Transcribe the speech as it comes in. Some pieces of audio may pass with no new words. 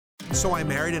So I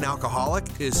Married an Alcoholic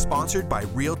is sponsored by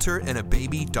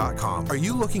RealtorAndABaby.com. Are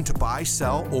you looking to buy,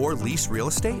 sell, or lease real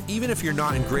estate? Even if you're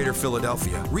not in Greater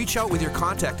Philadelphia, reach out with your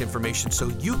contact information so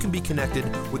you can be connected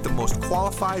with the most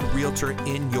qualified realtor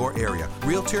in your area.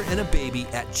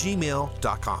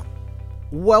 RealtorAndABaby@gmail.com.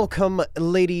 Welcome,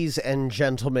 ladies and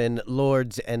gentlemen,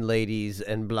 lords and ladies,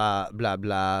 and blah, blah,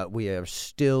 blah. We are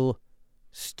still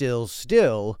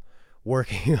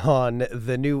working on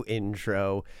the new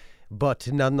intro.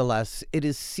 But nonetheless, it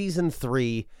is Season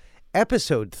 3,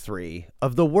 Episode 3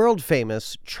 of the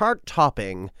world-famous,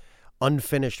 chart-topping,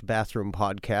 Unfinished Bathroom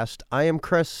Podcast. I am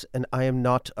Chris, and I am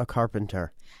not a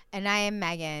carpenter. And I am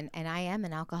Megan, and I am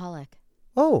an alcoholic.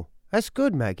 Oh, that's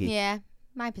good, Maggie. Yeah,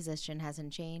 my position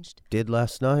hasn't changed. Did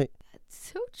last night.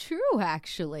 That's so true,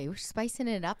 actually. We're spicing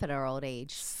it up at our old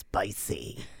age.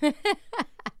 Spicy. Oh,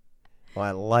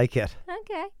 I like it.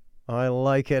 Okay. I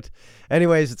like it.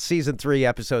 Anyways, it's Season 3,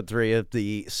 Episode 3 of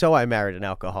the So I Married an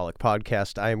Alcoholic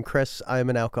podcast. I am Chris. I am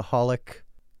an alcoholic.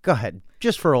 Go ahead.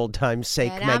 Just for old time's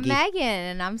sake, And Maggie. I'm Megan,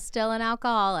 and I'm still an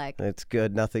alcoholic. It's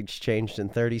good. Nothing's changed in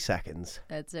 30 seconds.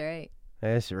 That's right.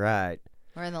 That's right.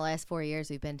 Or in the last 4 years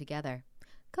we've been together.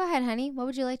 Go ahead, honey. What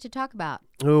would you like to talk about?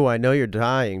 Oh, I know you're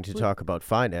dying to talk about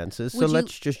finances, so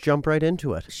let's just jump right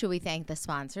into it. Should we thank the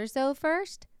sponsors, though,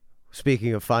 first?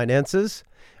 Speaking of finances,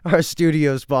 our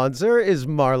studio sponsor is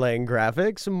Marlane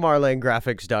Graphics,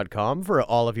 marlanegraphics.com for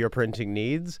all of your printing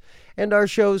needs. And our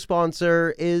show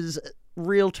sponsor is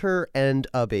Realtor and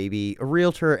a Baby,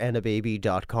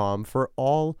 realtorandababy.com for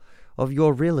all of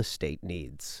your real estate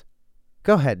needs.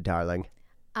 Go ahead, darling.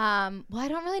 Well, I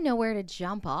don't really know where to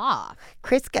jump off.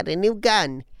 Chris got a new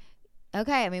gun.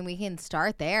 Okay, I mean, we can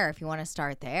start there if you want to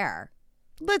start there.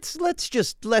 Let's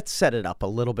set it up a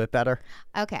little bit better.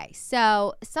 Okay,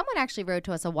 so someone actually wrote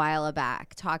to us a while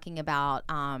back talking about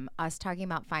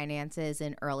finances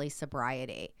in early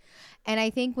sobriety. And I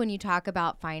think when you talk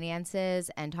about finances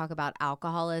and talk about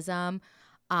alcoholism,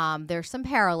 there's some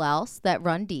parallels that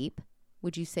run deep.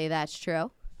 Would you say that's true?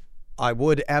 I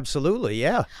would, absolutely,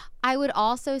 yeah. I would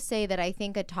also say that I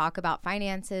think a talk about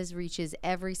finances reaches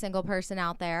every single person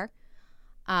out there.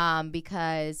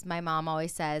 Because my mom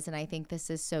always says, and I think this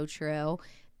is so true,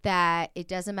 that it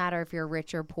doesn't matter if you're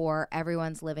rich or poor,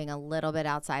 everyone's living a little bit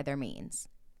outside their means.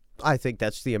 I think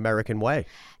that's the American way.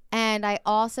 And I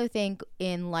also think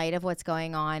in light of what's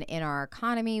going on in our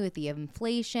economy with the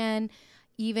inflation,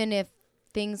 even if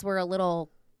things were a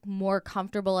little more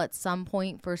comfortable at some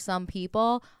point for some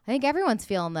people, I think everyone's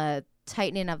feeling the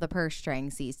tightening of the purse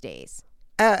strings these days.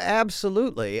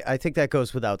 Absolutely. I think that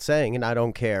goes without saying, and I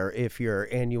don't care if your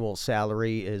annual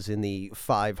salary is in the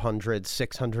 $500,000,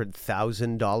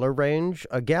 $600,000 range.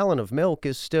 A gallon of milk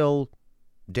is still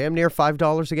damn near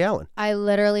 $5 a gallon. I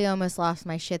literally almost lost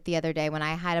my shit the other day when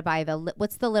I had to buy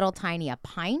what's the little tiny, a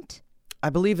pint? I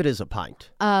believe it is a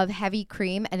pint Of heavy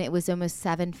cream, and it was almost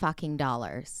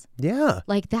 $7. Yeah.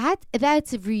 Like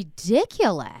that's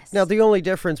ridiculous. Now, the only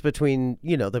difference between,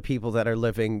 the people that are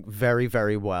living very,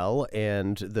 very well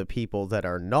and the people that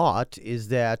are not is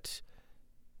that,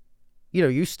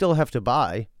 you still have to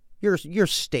buy your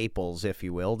staples, if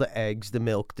you will, the eggs, the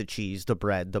milk, the cheese, the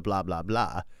bread, the blah, blah,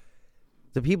 blah.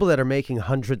 The people that are making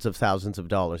hundreds of thousands of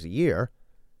dollars a year,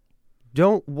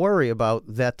 don't worry about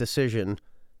that decision.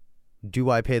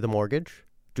 Do I pay the mortgage?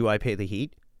 Do I pay the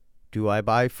heat? Do I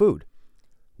buy food?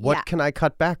 What can I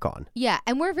cut back on? Yeah,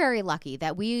 and we're very lucky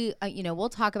that we, we'll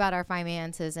talk about our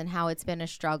finances and how it's been a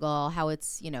struggle, how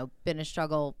it's, been a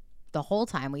struggle the whole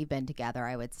time we've been together,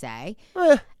 I would say.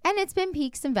 And it's been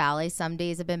peaks and valleys. Some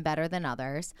days have been better than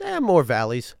others. More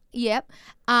valleys. Yep.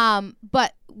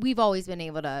 But we've always been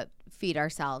able to feed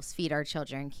ourselves, feed our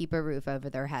children, keep a roof over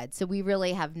their heads. So we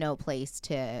really have no place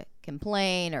to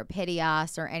complain or pity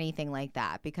us or anything like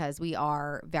that because we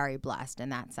are very blessed in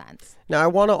that sense. Now, I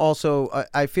want to also,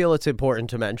 I feel it's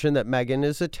important to mention that Megan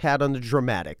is a tad on the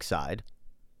dramatic side.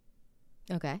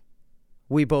 Okay.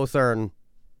 We both earn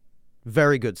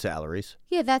very good salaries.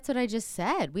 Yeah, that's what I just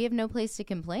said. We have no place to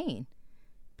complain.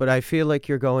 But I feel like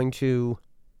you're going to,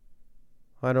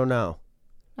 I don't know.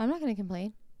 I'm not going to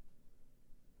complain.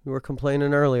 You were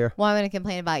complaining earlier. Well, I'm going to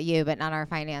complain about you, but not our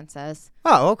finances.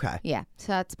 Oh, okay. Yeah,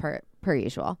 so that's per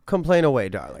usual. Complain away,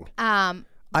 darling. I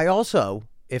also,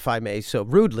 if I may so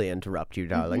rudely interrupt you,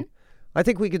 darling, I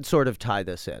think we could sort of tie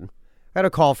this in. I had a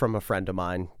call from a friend of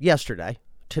mine yesterday.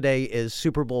 Today is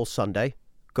Super Bowl Sunday.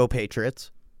 Go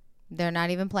Patriots. They're not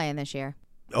even playing this year.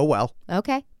 Oh, well.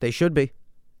 Okay. They should be.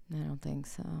 I don't think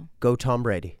so. Go Tom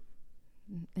Brady.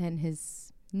 And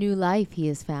his new life he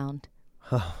has found.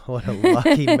 Oh, what a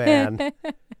lucky man.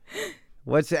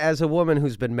 As a woman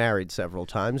who's been married several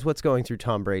times, what's going through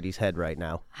Tom Brady's head right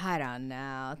now? I don't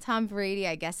know. Tom Brady,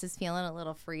 I guess, is feeling a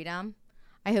little freedom.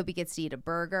 I hope he gets to eat a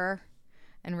burger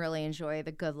and really enjoy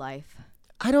the good life.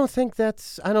 I don't think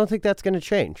that's going to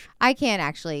change. I can't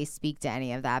actually speak to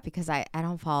any of that because I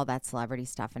don't follow that celebrity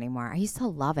stuff anymore. I used to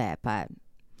love it, but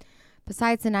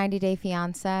besides the 90 Day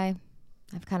Fiancé,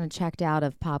 I've kind of checked out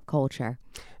of pop culture.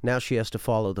 Now she has to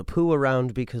follow the Pooh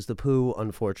around because the Pooh,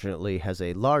 unfortunately, has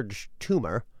a large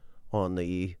tumor on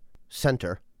the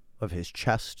center of his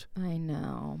chest. I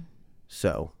know.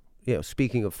 So,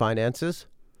 speaking of finances,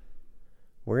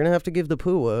 we're going to have to give the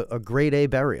Pooh a grade A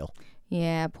burial.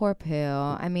 Yeah, poor Pooh.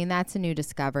 I mean, that's a new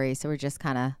discovery, so we're just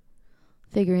kind of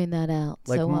figuring that out.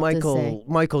 Like so we'll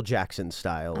Michael Jackson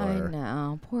style. I or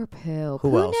know. Poor Pooh.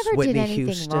 Who Pooh else? never Whitney did anything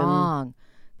Houston. wrong.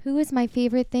 Pooh is my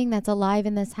favorite thing that's alive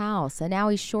in this house, and now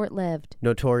he's short-lived.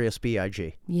 Notorious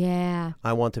B.I.G. Yeah.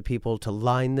 I want the people to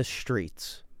line the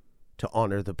streets to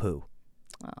honor the Pooh.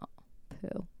 Oh,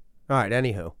 Pooh. All right,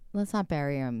 anywho. Let's not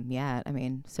bury him yet. I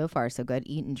mean, so far so good.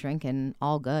 Eating, drinking,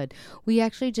 all good. We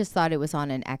actually just thought it was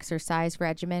on an exercise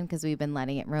regimen because we've been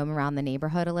letting it roam around the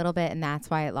neighborhood a little bit, and that's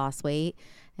why it lost weight.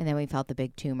 And then we felt the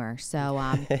big tumor. So,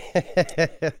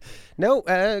 No,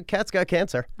 cat's got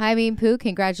cancer. I mean, Pooh,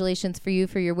 congratulations for you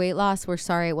for your weight loss. We're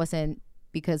sorry it wasn't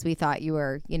because we thought you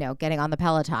were, getting on the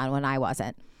Peloton when I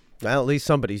wasn't. Well, at least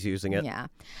somebody's using it. Yeah.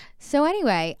 So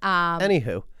anyway,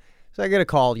 Anywho, so I got a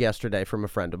call yesterday from a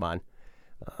friend of mine.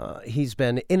 He's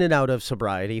been in and out of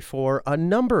sobriety for a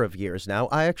number of years now.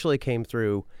 I actually came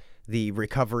through the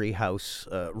Recovery House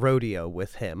rodeo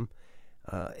with him.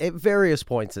 At various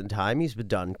points in time, he's been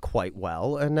done quite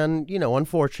well. And then,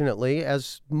 unfortunately,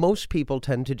 as most people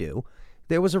tend to do,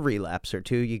 there was a relapse or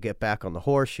two. You get back on the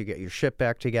horse, you get your shit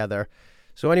back together.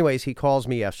 So anyways, he calls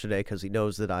me yesterday because he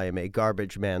knows that I am a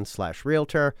garbage man /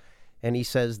 realtor. And he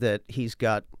says that he's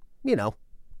got, a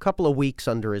couple of weeks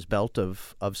under his belt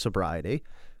of sobriety,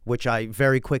 which I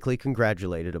very quickly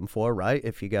congratulated him for, right?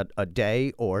 If you got a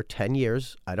day or 10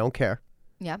 years, I don't care.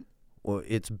 Yep. Well,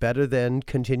 it's better than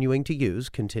continuing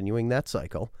that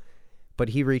cycle. But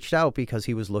he reached out because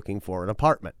he was looking for an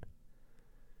apartment.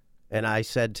 And I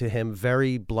said to him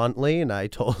very bluntly, and I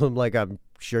told him, I'm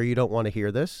sure you don't want to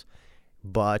hear this,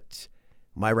 but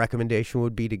my recommendation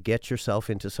would be to get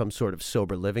yourself into some sort of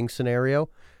sober living scenario,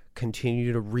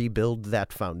 continue to rebuild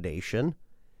that foundation,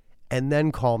 and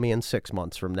then call me in 6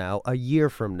 months from now, a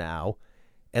year from now,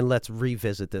 and let's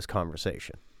revisit this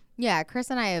conversation. Yeah, Chris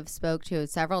and I have spoke to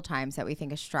several times that we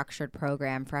think a structured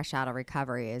program fresh out of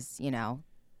recovery is,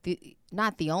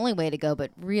 not the only way to go,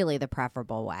 but really the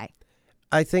preferable way.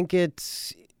 I think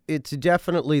it's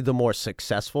definitely the more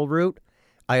successful route.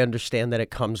 I understand that it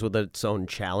comes with its own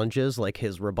challenges, like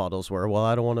his rebuttals were, well,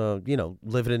 I don't want to,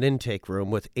 live in an intake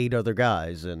room with 8 other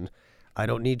guys, and I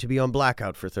don't need to be on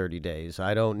blackout for 30 days.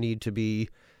 I don't need to be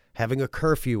having a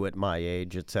curfew at my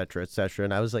age, et cetera, et cetera.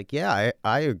 And I was like, yeah,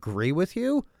 I agree with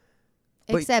you.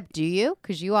 Except, do you?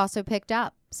 Because you also picked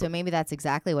up. So maybe that's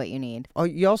exactly what you need. Oh,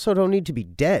 you also don't need to be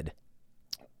dead.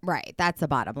 Right. That's the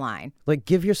bottom line.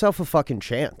 Give yourself a fucking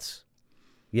chance,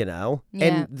 Yeah.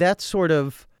 And that's sort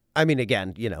of,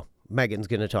 again, Megan's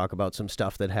going to talk about some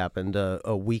stuff that happened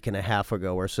a week and a half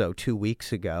ago or so, 2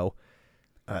 weeks ago.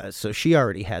 So she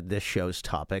already had this show's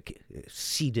topic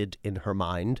seated in her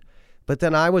mind. But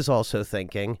then I was also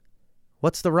thinking,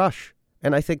 what's the rush?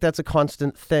 And I think that's a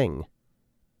constant thing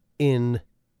in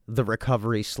the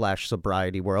recovery /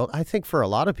 sobriety world. I think for a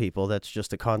lot of people, that's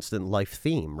just a constant life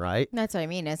theme, right? That's what I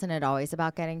mean. Isn't it always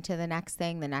about getting to the next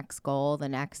thing, the next goal, the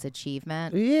next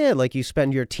achievement? Yeah, you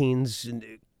spend your teens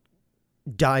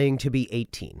dying to be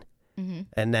 18,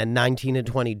 and then 19 and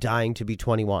 20 dying to be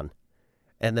 21,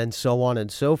 and then so on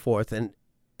and so forth. And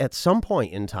at some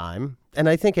point in time, and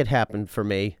I think it happened for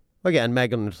me, again,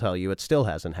 Megan will tell you it still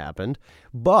hasn't happened,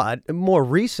 but more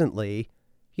recently,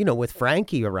 with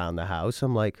Frankie around the house,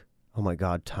 I'm like, oh my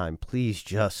God, time, please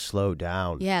just slow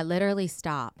down. Yeah, literally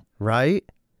stop. Right?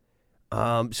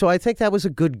 So I think that was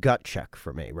a good gut check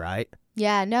for me, right?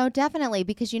 Yeah, no, definitely.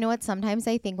 Because you know what? Sometimes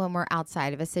I think when we're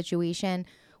outside of a situation,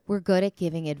 we're good at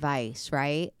giving advice,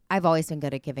 right? I've always been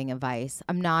good at giving advice.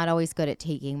 I'm not always good at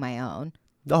taking my own.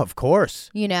 Oh, of course.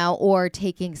 Or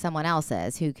taking someone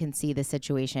else's who can see the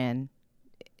situation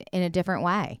in a different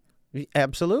way.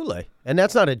 Absolutely. And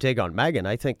that's not a dig on Megan.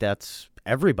 I think that's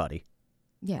everybody.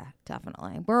 Yeah,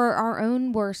 definitely. We're our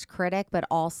own worst critic, but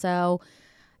also,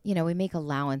 we make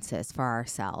allowances for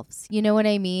ourselves. You know what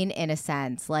I mean? In a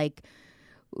sense,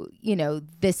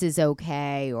 this is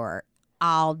okay, or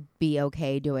I'll be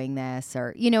okay doing this,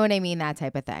 or you know what I mean? That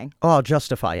type of thing. Oh, I'll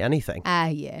justify anything.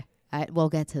 Yeah. We'll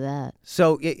get to that.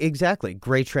 So, exactly.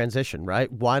 Great transition,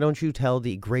 right? Why don't you tell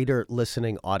the greater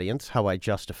listening audience how I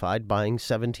justified buying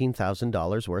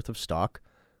 $17,000 worth of stock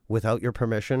without your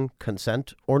permission,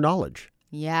 consent, or knowledge?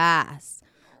 Yes.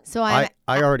 So I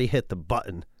already hit the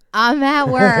button. I'm at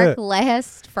work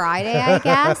last Friday, I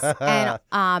guess. And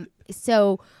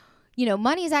so,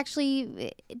 money is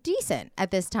actually decent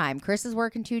at this time. Chris is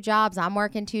working 2 jobs. I'm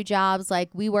working 2 jobs. Like,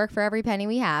 we work for every penny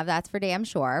we have. That's for damn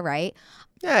sure, right?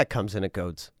 Yeah, it comes and it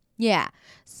goes. Yeah.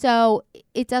 So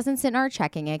it doesn't sit in our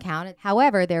checking account.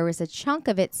 However, there was a chunk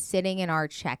of it sitting in our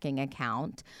checking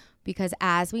account because,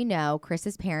 as we know,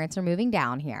 Chris's parents are moving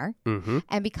down here. Mm-hmm.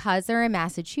 And because they're in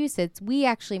Massachusetts, we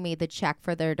actually made the check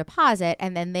for their deposit,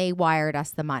 and then they wired us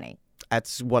the money.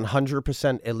 That's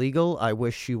 100% illegal. I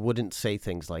wish you wouldn't say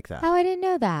things like that. Oh, I didn't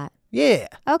know that. Yeah.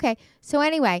 Okay. So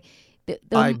anyway,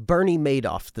 I Bernie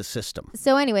Madoff the system.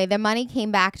 So anyway, the money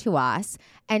came back to us.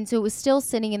 And so it was still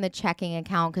sitting in the checking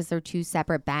account because they're 2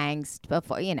 separate banks.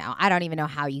 Before, I don't even know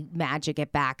how you magic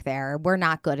it back there. We're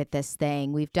not good at this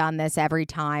thing. We've done this every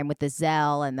time with the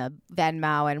Zelle and the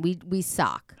Venmo, and we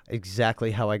suck.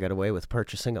 Exactly how I got away with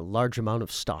purchasing a large amount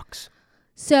of stocks.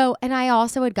 So, and I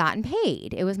also had gotten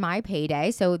paid. It was my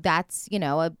payday. So that's,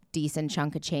 a decent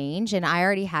chunk of change. And I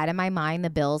already had in my mind the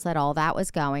bills that all that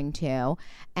was going to.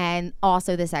 And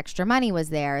also this extra money was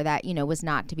there that, was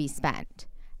not to be spent.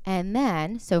 And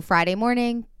then, so Friday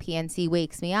morning, PNC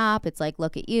wakes me up. It's like,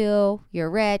 look at you.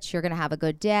 You're rich. You're going to have a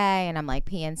good day. And I'm like,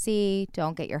 PNC,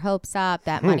 don't get your hopes up.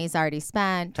 That money's already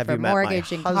spent Have for you met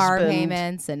mortgage my and car husband?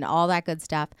 payments and all that good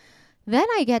stuff. Then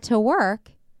I get to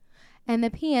work. And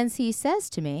the PNC says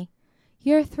to me,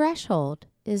 your threshold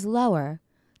is lower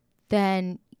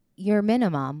than your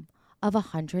minimum of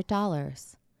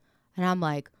 $100. And I'm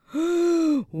like,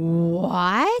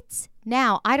 what?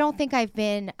 Now, I don't think I've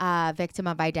been a victim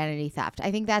of identity theft. I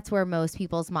think that's where most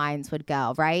people's minds would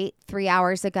go, right? 3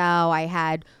 hours ago, I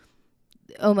had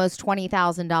almost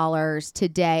 $20,000.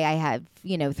 Today, I have,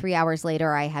 3 hours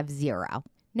later, I have 0.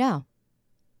 No,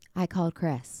 I called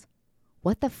Chris.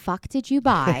 What the fuck did you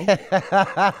buy?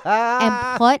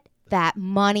 And put that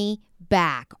money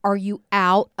back. Are you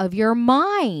out of your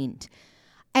mind?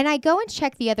 And I go and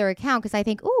check the other account because I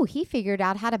think, ooh, he figured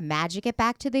out how to magic it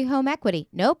back to the home equity.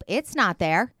 Nope, it's not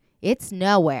there. It's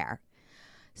nowhere.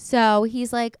 So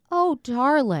he's like, oh,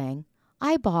 darling,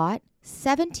 I bought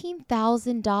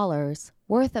 $17,000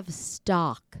 worth of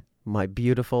stock. My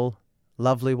beautiful,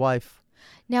 lovely wife.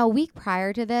 Now, a week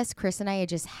prior to this, Chris and I had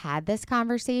just had this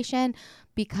conversation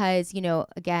because,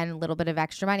 again, a little bit of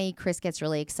extra money. Chris gets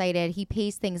really excited. He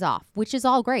pays things off, which is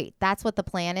all great. That's what the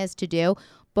plan is to do.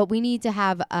 But we need to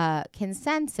have a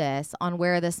consensus on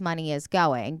where this money is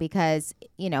going because,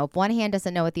 if one hand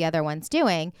doesn't know what the other one's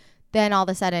doing, then all of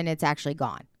a sudden it's actually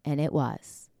gone. And it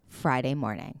was Friday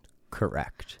morning.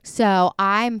 Correct. So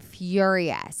I'm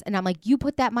furious. And I'm like, you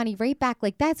put that money right back.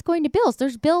 Like, that's going to bills.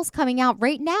 There's bills coming out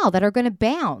right now that are going to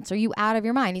bounce. Are you out of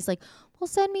your mind? He's like, well,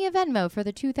 send me a Venmo for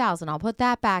the $2,000. I'll put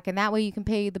that back. And that way you can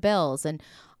pay the bills. And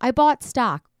I bought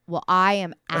stock. Well, I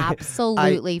am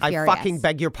absolutely furious. I fucking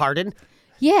beg your pardon?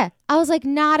 Yeah. I was like,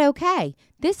 not okay.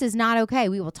 This is not okay.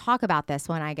 We will talk about this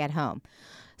when I get home.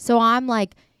 So I'm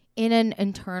like in an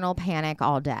internal panic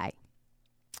all day.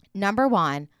 Number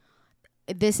one,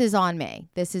 this is on me.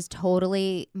 This is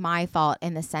totally my fault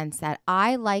in the sense that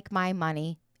I like my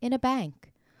money in a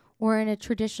bank or in a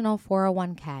traditional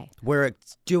 401k. Where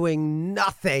it's doing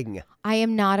nothing. I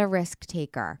am not a risk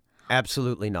taker.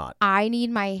 Absolutely not. I need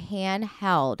my hand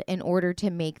held in order to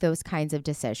make those kinds of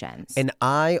decisions. And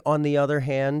I, on the other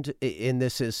hand, and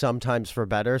this is sometimes for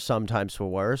better, sometimes for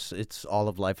worse. It's all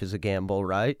of life is a gamble,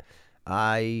 right?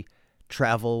 I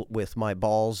travel with my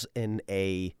balls in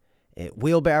a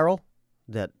wheelbarrow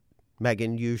that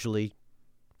Megan usually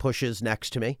pushes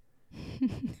next to me.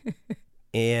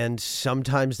 And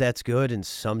sometimes that's good and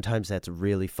sometimes that's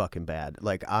really fucking bad.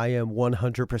 Like, I am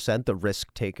 100% the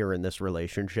risk taker in this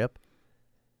relationship.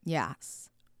 Yes.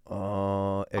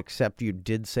 Except you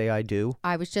did say I do.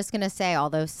 I was just going to say,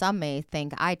 although some may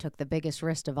think I took the biggest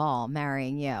risk of all,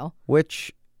 marrying you.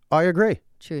 Which I agree.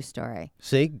 True story.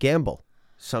 See, gamble.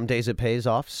 Some days it pays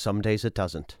off, some days it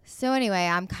doesn't. So anyway,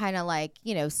 I'm kind of like,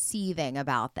 seething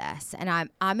about this, and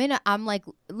I'm like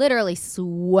literally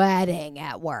sweating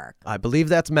at work. I believe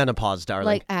that's menopause, darling.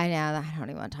 Like, I know, I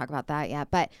don't even want to talk about that yet,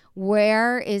 but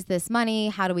where is this money?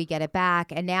 How do we get it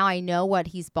back? And now I know what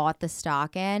he's bought the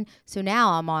stock in. So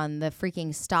now I'm on the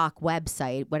freaking stock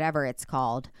website, whatever it's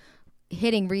called,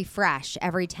 hitting refresh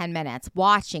every 10 minutes,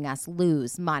 watching us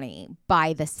lose money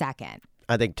by the second.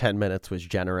 I think 10 minutes was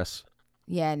generous.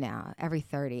 Yeah, no, every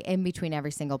 30, in between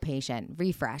every single patient.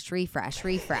 Refresh. Doing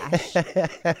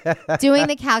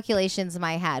the calculations in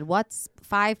my head. What's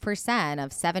 5%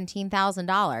 of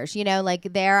 $17,000? You know,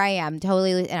 like there I am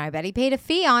totally, and I bet he paid a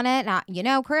fee on it. Now, you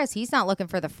know, Chris, he's not looking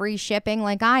for the free shipping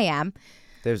like I am.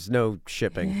 There's no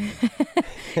shipping.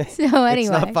 So anyway. It's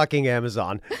not fucking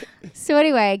Amazon. So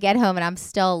anyway, I get home and I'm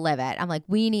still livid. I'm like,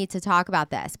 we need to talk about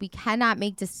this. We cannot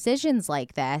make decisions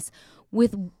like this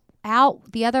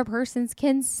without the other person's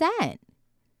consent.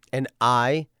 And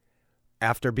I,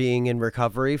 after being in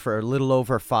recovery for a little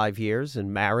over 5 years,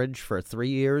 in marriage for 3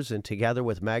 years, and together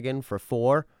with Megan for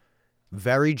 4,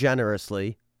 very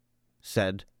generously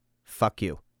said, fuck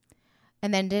you.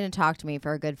 And then didn't talk to me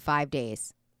for a good 5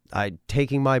 days. I'm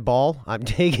taking my ball, I'm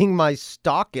taking my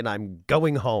stock, and I'm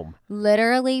going home.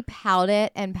 Literally pout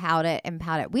it.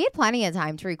 We had plenty of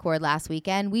time to record last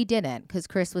weekend. We didn't because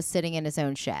Chris was sitting in his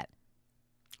own shit.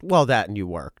 Well, that and you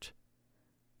worked.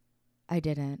 I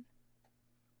didn't.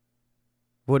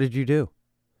 What did you do?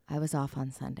 I was off on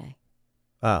Sunday.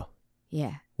 Oh.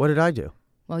 Yeah. What did I do?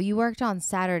 Well, you worked on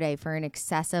Saturday for an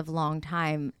excessive long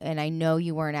time, and I know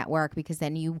you weren't at work because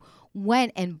then you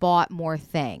went and bought more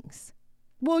things.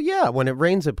 Well, yeah, when it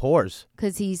rains, it pours.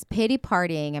 Because he's pity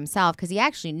partying himself because he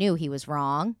actually knew he was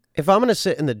wrong. If I'm going to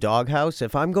sit in the doghouse,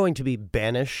 if I'm going to be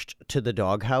banished to the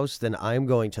doghouse, then I'm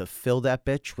going to fill that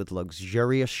bitch with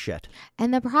luxurious shit.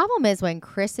 And the problem is when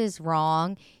Chris is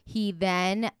wrong, he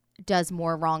then does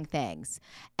more wrong things.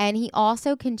 And he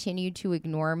also continued to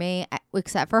ignore me,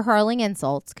 except for hurling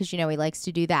insults, because, you know, he likes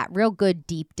to do that. Real good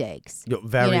deep digs.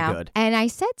 Very good. And I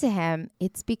said to him,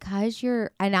 it's because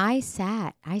and I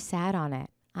sat on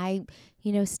it. I,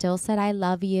 still said, I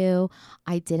love you.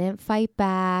 I didn't fight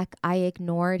back. I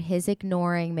ignored his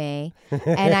ignoring me.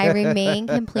 And I remained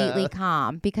completely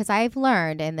calm because I've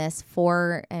learned in this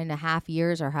 4.5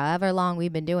 years or however long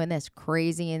we've been doing this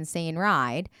crazy, insane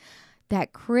ride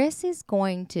that Chris is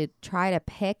going to try to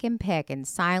pick and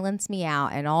silence me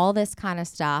out and all this kind of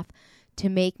stuff to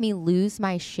make me lose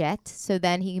my shit. So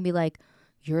then he can be like,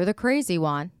 you're the crazy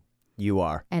one. You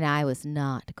are. And I was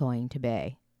not going to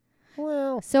be.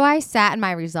 Well, so I sat in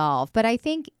my resolve, but I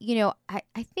think, I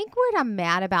think what I'm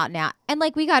mad about now, and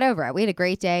like we got over it. We had a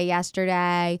great day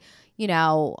yesterday. He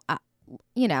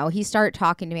started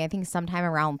talking to me, I think sometime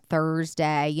around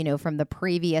Thursday, from the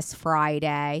previous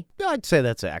Friday. I'd say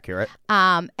that's accurate.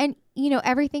 And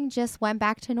everything just went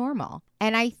back to normal.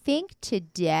 And I think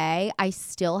today I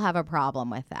still have a problem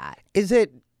with that. Is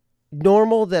it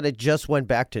normal that it just went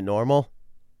back to normal?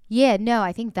 Yeah, no,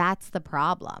 I think that's the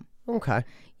problem. Okay.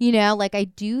 I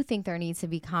do think there needs to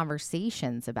be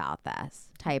conversations about this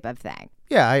type of thing.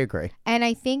 Yeah, I agree. And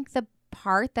I think the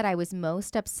part that I was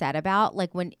most upset about,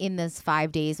 like when in those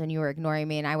 5 days when you were ignoring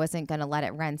me and I wasn't going to let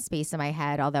it rent space in my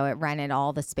head, although it rented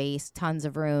all the space, tons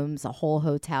of rooms, a whole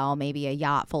hotel, maybe a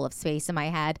yacht full of space in my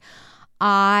head.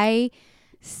 I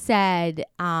said,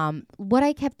 what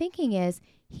I kept thinking is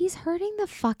he's hurting the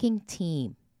fucking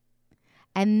team.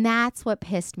 And that's what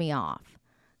pissed me off.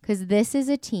 Because this is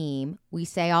a team, we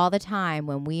say all the time,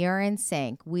 when we are in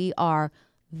sync, we are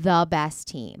the best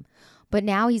team. But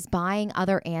now he's buying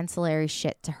other ancillary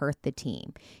shit to hurt the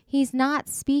team. He's not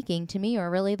speaking to me or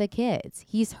really the kids.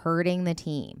 He's hurting the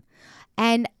team.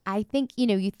 And I think,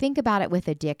 you think about it with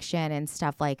addiction and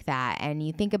stuff like that. And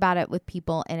you think about it with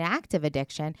people in active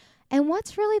addiction. And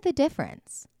what's really the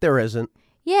difference? There isn't.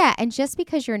 Yeah. And just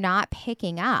because you're not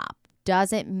picking up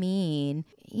doesn't mean,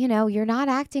 you're not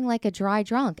acting like a dry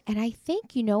drunk. And I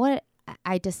think, what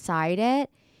I decided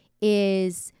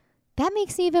is that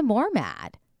makes me even more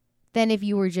mad than if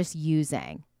you were just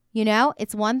using.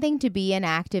 It's one thing to be in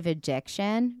active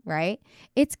addiction, right?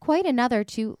 It's quite another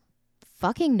to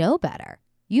fucking know better.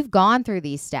 You've gone through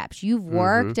these steps. You've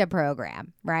worked a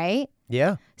program, right?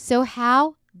 Yeah. So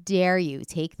how dare you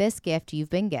take this gift you've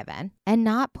been given and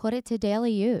not put it to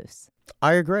daily use?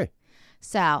 I agree.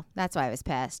 So that's why I was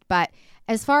pissed. But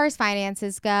as far as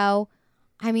finances go,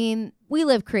 I mean, we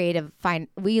live creative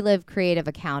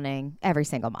accounting every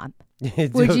single month.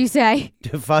 Would you say?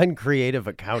 Define creative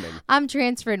accounting. I'm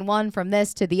transferring one from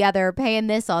this to the other, paying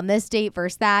this on this date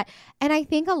versus that. And I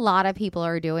think a lot of people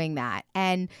are doing that.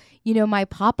 And, my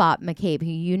pop-up, McCabe, who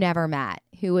you never met,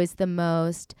 who is the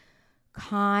most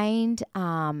kind,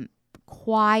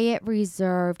 quiet,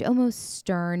 reserved, almost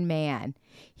stern man.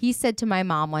 He said to my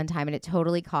mom one time, and it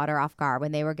totally caught her off guard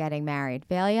when they were getting married,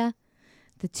 Valia,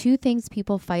 the two things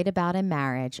people fight about in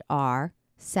marriage are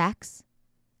sex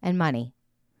and money.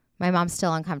 My mom's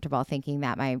still uncomfortable thinking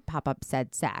that my pop-up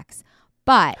said sex.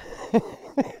 But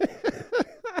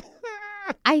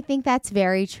I think that's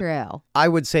very true. I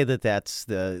would say that that's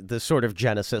the sort of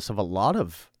genesis of a lot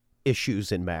of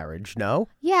issues in marriage, no?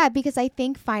 Yeah, because I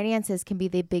think finances can be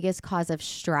the biggest cause of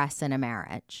stress in a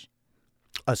marriage.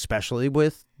 Especially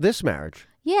with this marriage.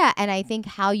 Yeah, and I think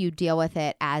how you deal with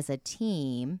it as a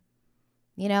team,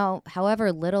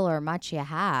 however little or much you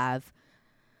have,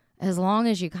 as long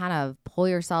as you kind of pull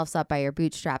yourselves up by your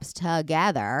bootstraps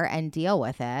together and deal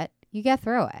with it, you get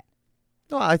through it.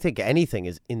 Well, I think anything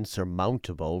is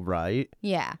insurmountable, right?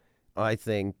 Yeah. I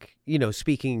think,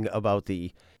 speaking about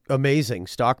the amazing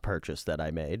stock purchase that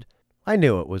I made, I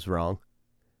knew it was wrong.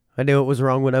 I knew it was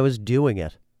wrong when I was doing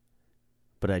it.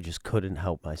 But I just couldn't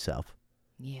help myself.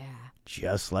 Yeah.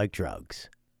 Just like drugs.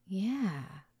 Yeah.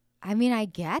 I mean, I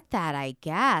get that, I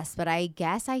guess. But I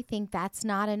think that's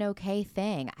not an okay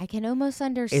thing. I can almost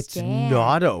understand. It's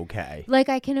not okay. Like,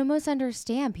 I can almost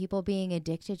understand people being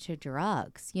addicted to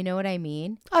drugs. You know what I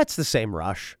mean? It's the same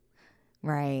rush.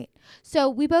 Right. So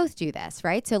we both do this,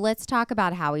 right? So let's talk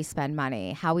about how we spend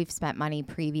money, how we've spent money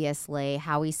previously,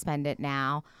 how we spend it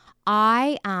now.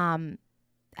 I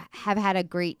have had a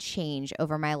great change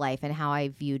over my life and how I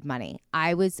viewed money.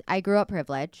 I grew up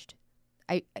privileged.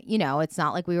 It's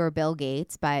not like we were Bill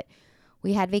Gates, but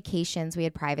we had vacations, we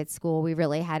had private school. We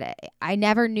really had I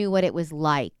never knew what it was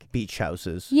like. Beach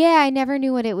houses. Yeah, I never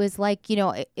knew what it was like.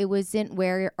 It wasn't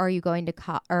where are you going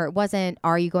to or it wasn't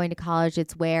are you going to college?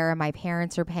 It's where my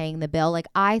parents are paying the bill. Like,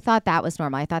 I thought that was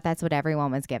normal. I thought that's what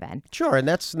everyone was given. Sure, and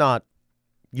that's not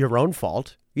your own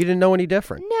fault. You didn't know any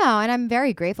different. No, and I'm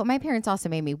very grateful. My parents also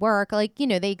made me work. Like,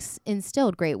 they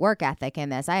instilled great work ethic in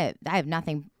this. I have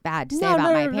nothing bad to say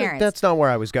about my parents. That's not where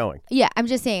I was going. Yeah, I'm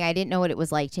just saying I didn't know what it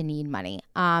was like to need money.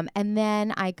 And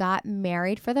then I got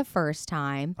married for the first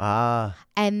time.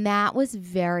 And that was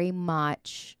very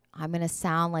much, I'm going to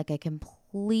sound like a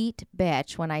complete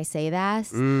bitch when I say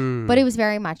this, but it was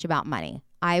very much about money.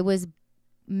 I was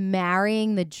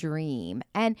marrying the dream.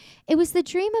 And it was the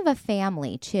dream of a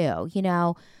family too.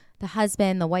 The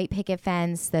husband, the white picket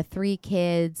fence, the 3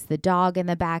 kids, the dog in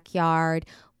the backyard.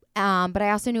 But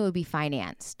I also knew it would be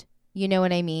financed. You know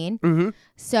what I mean? Mm-hmm.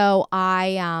 So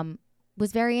I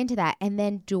was very into that. And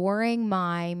then during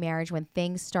my marriage, when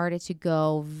things started to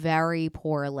go very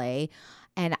poorly,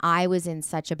 and I was in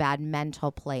such a bad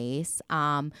mental place,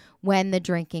 when the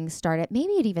drinking started,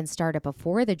 maybe it even started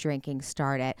before the drinking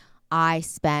started, I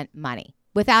spent money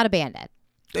without abandon.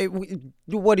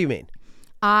 What do you mean?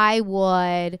 I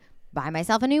would buy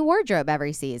myself a new wardrobe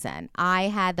every season. I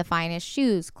had the finest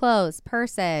shoes, clothes,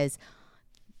 purses.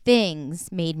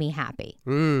 Things made me happy.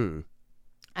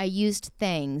 I used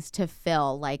things to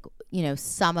fill,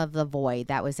 some of the void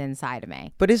that was inside of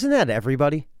me. But isn't that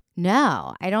everybody?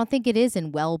 No, I don't think it is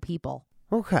in well people.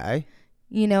 Okay.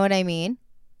 You know what I mean?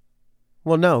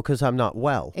 Well, no, because I'm not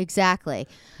well. Exactly.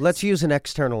 Let's use an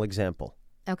external example.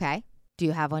 Okay. Do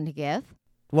you have one to give?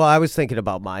 Well, I was thinking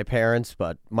about my parents,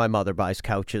 but my mother buys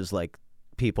couches like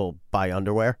people buy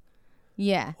underwear.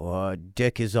 Yeah.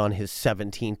 Dick is on his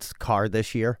 17th car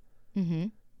this year. Mm-hmm.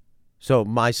 So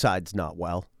my side's not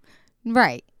well.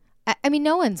 Right. I mean,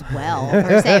 no one's well,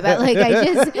 per se, but I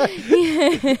just,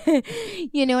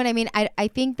 you know what I mean? I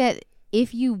think that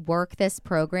if you work this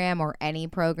program or any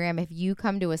program, if you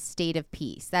come to a state of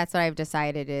peace, that's what I've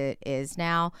decided it is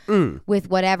now, with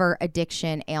whatever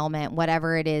addiction, ailment,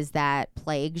 whatever it is that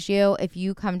plagues you, if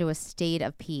you come to a state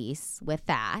of peace with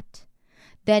that,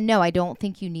 then no, I don't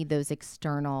think you need those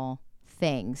external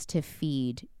things to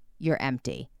feed your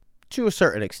empty. To a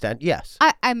certain extent, yes.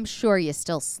 I'm sure you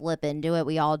still slip into it.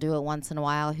 We all do it once in a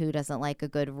while. Who doesn't like a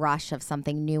good rush of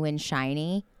something new and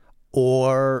shiny?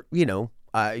 Or,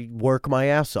 I work my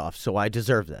ass off, so I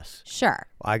deserve this. Sure.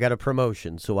 I got a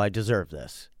promotion, so I deserve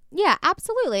this. Yeah,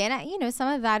 absolutely. And,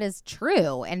 some of that is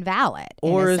true and valid.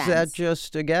 Or is sense. that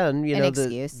just, again,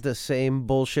 the same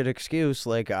bullshit excuse?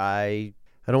 Like, I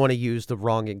don't want to use the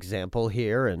wrong example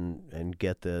here and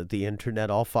get the internet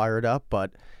all fired up,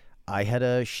 but I had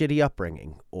a shitty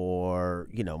upbringing, or,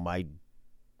 my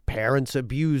parents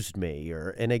abused me,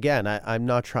 and again, I'm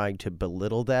not trying to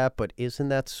belittle that, but isn't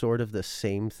that sort of the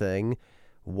same thing?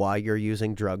 Why you're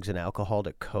using drugs and alcohol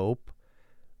to cope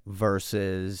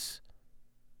versus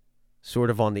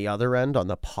sort of on the other end, on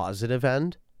the positive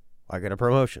end, I got a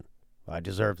promotion. I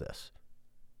deserve this.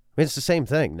 I mean, it's the same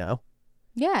thing, no?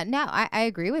 Yeah, no, I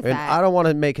agree with and that. I don't want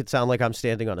to make it sound like I'm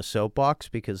standing on a soapbox,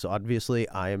 because obviously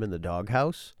I am in the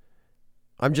doghouse.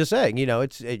 I'm just saying,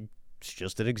 it's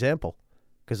just an example.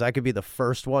 Because I could be the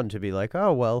first one to be like,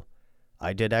 oh, well,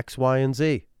 I did X, Y, and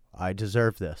Z. I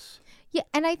deserve this. Yeah,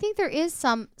 and I think there is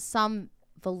some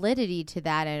validity to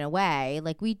that in a way.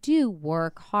 Like, we do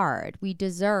work hard. We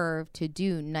deserve to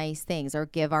do nice things or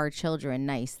give our children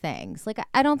nice things. Like,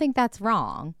 I don't think that's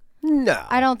wrong. No.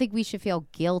 I don't think we should feel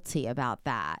guilty about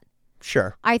that.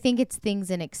 Sure. I think it's things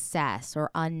in excess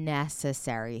or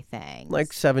unnecessary things. Like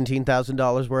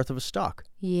 $17,000 worth of a stock.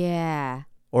 Yeah.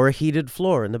 Or a heated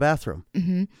floor in the bathroom.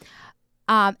 Mm-hmm.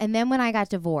 And then when I got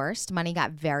divorced, money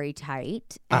got very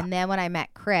tight. And then when I met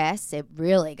Chris, it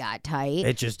really got tight.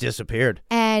 It just disappeared.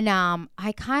 And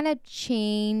I kind of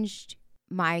changed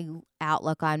my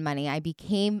outlook on money. I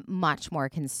became much more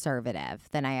conservative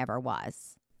than I ever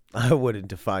was. I wouldn't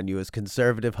define you as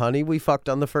conservative, honey. We fucked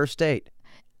on the first date.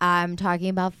 I'm talking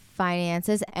about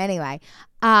finances. Anyway,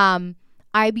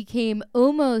 I became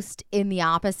almost in the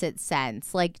opposite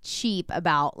sense, like cheap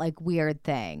about like weird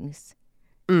things.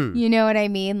 You know what I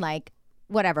mean? Like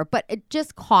whatever, but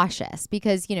just cautious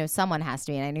because, you know, someone has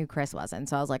to be. And I knew Chris wasn't.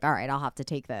 So I was like, all right, I'll have to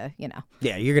take the, you know,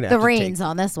 Yeah, you're going to the have to reins take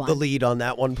on this one. the lead on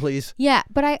that one, please. Yeah.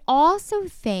 But I also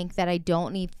think that I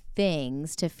don't need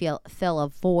things to fill a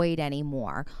void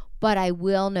anymore, but I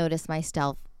will notice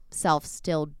myself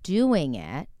still doing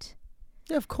it.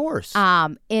 Yeah, of course.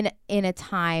 In a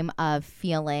time of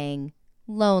feeling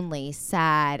lonely,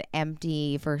 sad,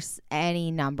 empty for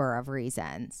any number of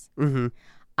reasons. Mm-hmm.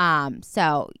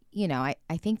 So, you know,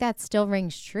 I think that still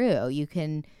rings true. You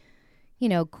can, you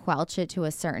know, quelch it to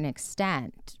a certain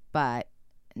extent, but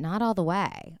not all the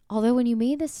way. Although when you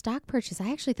made this stock purchase,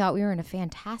 I actually thought we were in a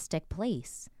fantastic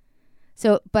place.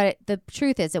 So, but the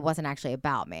truth is it wasn't actually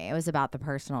about me. It was about the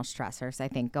personal stressors, I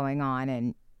think, going on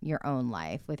in your own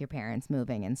life with your parents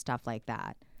moving and stuff like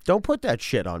that. Don't put that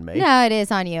shit on me. No, it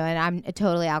is on you. And I'm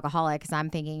totally alcoholic because I'm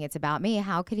thinking it's about me.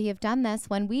 How could he have done this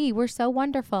when we were so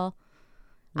wonderful?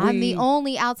 I'm the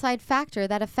only outside factor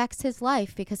that affects his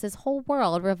life because his whole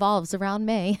world revolves around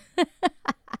me.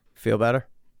 Feel better?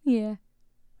 Yeah.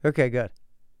 Okay, good.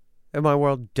 And my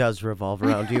world does revolve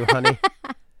around you, honey.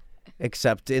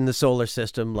 Except in the solar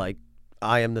system, like,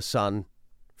 I am the sun,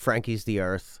 Frankie's the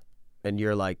earth, and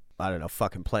you're like, I don't know,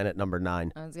 fucking planet number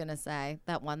 9. I was going to say,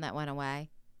 that one that went away.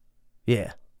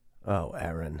 Yeah. Oh,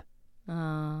 Aaron.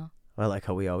 Oh. I like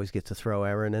how we always get to throw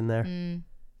Aaron in there.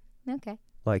 Okay.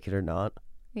 Like it or not.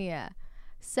 Yeah.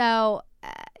 So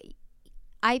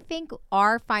I think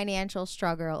our financial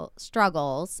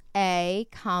struggles,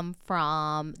 come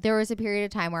from, there was a period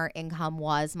of time where income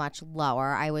was much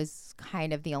lower. I was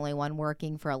kind of the only one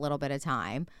working for a little bit of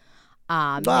time.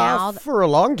 Now for a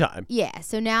long time. Yeah.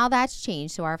 So now that's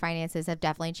changed. So our finances have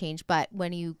definitely changed. But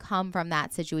when you come from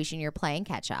that situation, you're playing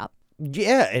catch up.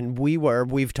 Yeah, and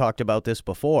we've talked about this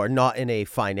before, not in a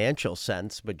financial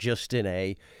sense, but just in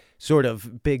a sort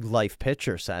of big life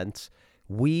picture sense.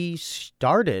 We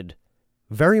started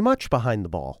very much behind the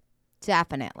ball.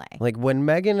 Definitely. Like when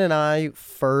Megan and I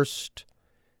first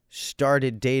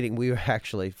started dating, we were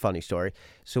actually, funny story.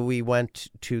 So we went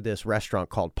to this restaurant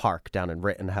called Park down in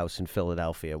Rittenhouse in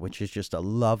Philadelphia, which is just a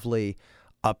lovely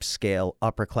upscale,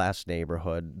 upper class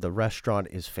neighborhood. The restaurant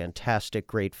is fantastic,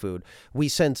 great food. We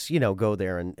since, go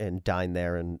there and dine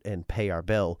there and pay our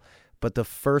bill. But the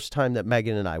first time that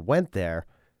Megan and I went there,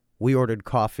 we ordered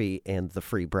coffee and the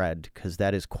free bread because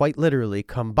that is quite literally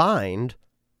combined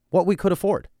what we could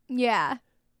afford. Yeah.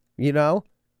 That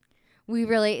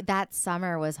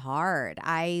summer was hard.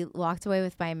 I walked away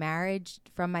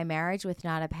from my marriage with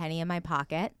not a penny in my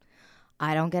pocket.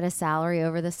 I don't get a salary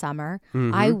over the summer.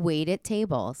 Mm-hmm. I waited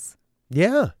tables.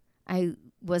 Yeah. I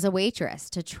was a waitress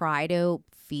to try to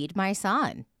feed my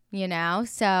son,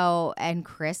 So, and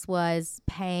Chris was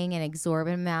paying an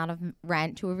exorbitant amount of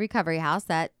rent to a recovery house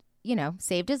that,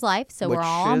 saved his life. So we're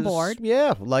all on board.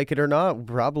 Yeah, like it or not,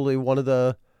 probably one of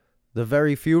the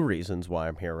very few reasons why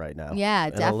I'm here right now. Yeah,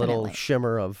 and definitely. A little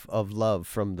shimmer of love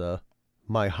from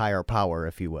my higher power,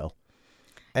 if you will.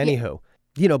 Anywho,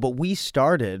 but we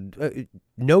started,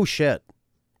 no shit,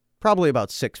 probably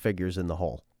about 6 figures in the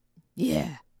hole.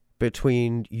 Yeah.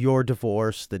 Between your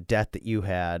divorce, the debt that you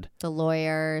had. The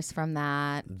lawyers from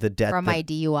that. The debt from my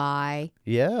DUI.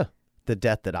 Yeah. The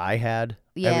debt that I had.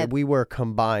 Yeah. I mean, we were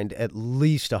combined at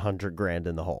least $100,000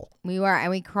 in the hole. We were, and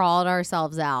we crawled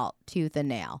ourselves out tooth and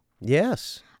nail.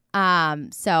 Yes.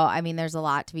 So, I mean, there's a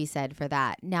lot to be said for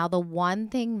that. Now, the one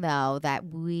thing, though, that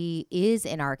is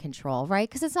in our control, right?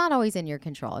 Because it's not always in your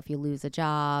control. If you lose a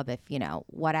job, if,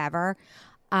 whatever,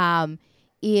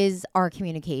 is our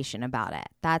communication about it.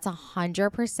 That's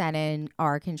 100% in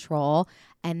our control.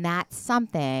 And that's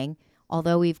something,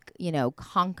 although we've,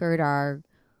 conquered our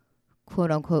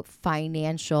quote unquote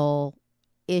financial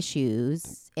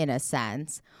issues in a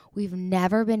sense, we've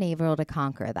never been able to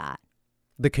conquer that.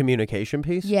 The communication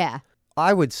piece? Yeah.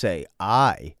 I would say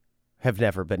I have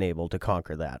never been able to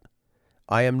conquer that.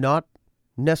 I am not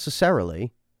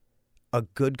necessarily a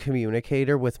good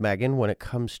communicator with Megan when it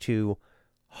comes to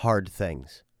hard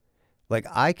things. Like,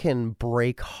 I can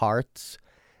break hearts,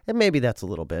 and maybe that's a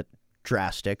little bit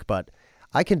drastic, but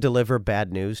I can deliver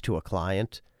bad news to a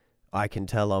client. I can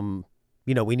tell them,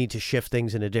 we need to shift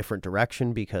things in a different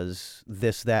direction because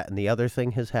this, that, and the other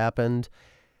thing has happened.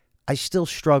 I still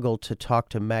struggle to talk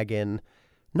to Megan,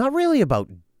 not really about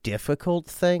difficult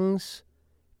things,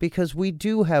 because we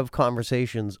do have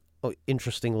conversations,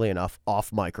 interestingly enough,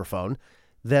 off microphone,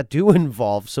 that do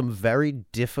involve some very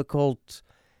difficult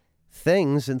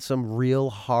things and some real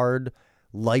hard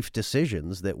life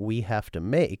decisions that we have to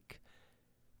make.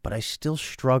 But I still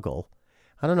struggle.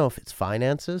 I don't know if it's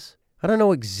finances. I don't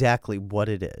know exactly what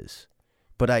it is,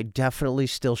 but I definitely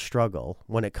still struggle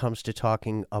when it comes to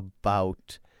talking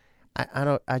about,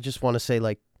 I just want to say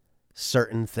like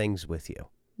certain things with you.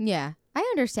 Yeah, I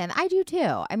understand. I do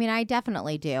too. I mean, I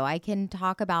definitely do. I can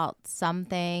talk about some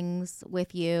things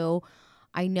with you.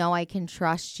 I know I can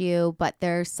trust you, but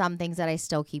there's some things that I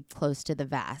still keep close to the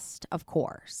vest, of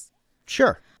course.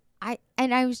 Sure.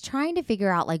 I was trying to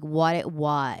figure out like what it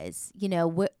was.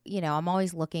 I'm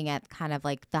always looking at kind of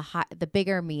like the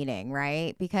bigger meaning,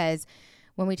 right? Because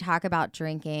when we talk about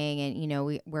drinking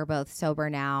and we're both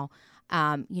sober now,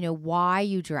 why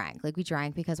you drank. Like we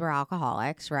drank because we're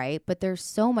alcoholics, right? But there's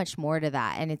so much more to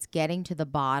that. And it's getting to the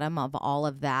bottom of all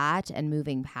of that and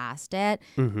moving past it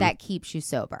that keeps you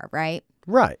sober, right?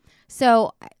 Right.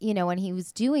 So, when he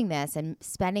was doing this and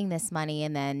spending this money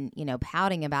and then,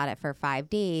 pouting about it for 5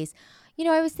 days,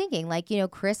 I was thinking like,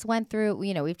 Chris went through,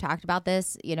 we've talked about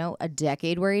this, a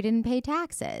decade where he didn't pay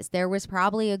taxes. There was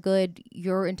probably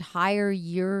your entire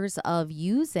years of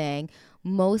using,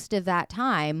 most of that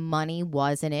time, money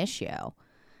was an issue.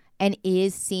 And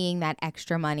is seeing that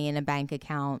extra money in a bank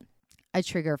account a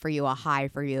trigger for you, a high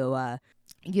for you?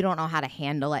 You don't know how to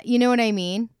handle it. You know what I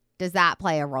mean? Does that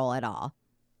play a role at all?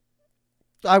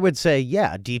 I would say,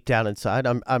 yeah, deep down inside,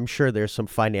 I'm sure there's some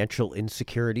financial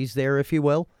insecurities there, if you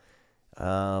will.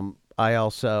 I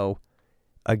also,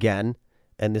 again,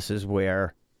 and this is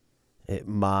where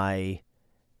my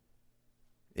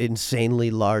insanely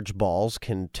large balls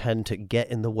can tend to get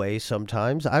in the way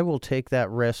sometimes, I will take that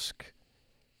risk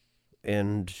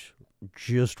and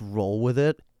just roll with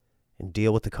it and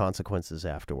deal with the consequences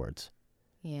afterwards.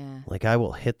 Yeah. Like I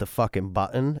will hit the fucking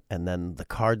button and then the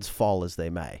cards fall as they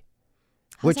may.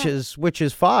 Which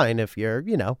is fine if you're,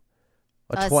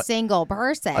 a single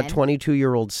person. A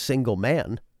 22-year-old single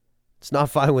man. It's not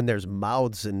fine when there's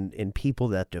mouths and people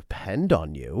that depend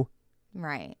on you.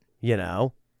 Right.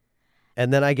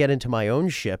 And then I get into my own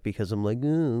shit because I'm like,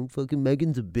 oh, fucking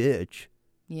Megan's a bitch.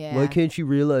 Yeah. Why can't she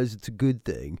realize it's a good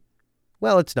thing?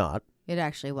 Well, it's not. It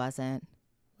actually wasn't.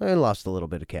 I lost a little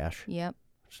bit of cash. Yep.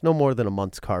 It's no more than a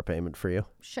month's car payment for you.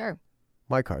 Sure.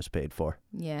 My car's paid for.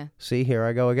 Yeah. See, here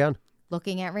I go again.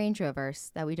 Looking at Range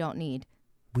Rovers that we don't need.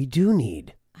 We do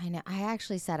need. I know. I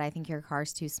actually said I think your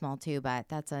car's too small too, but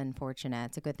that's unfortunate.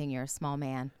 It's a good thing you're a small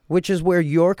man. Which is where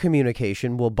your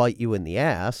communication will bite you in the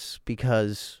ass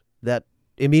because that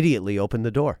immediately opened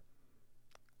the door.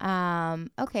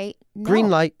 Okay. No. Green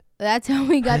light. That's how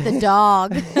we got the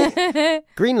dog.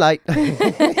 Green light.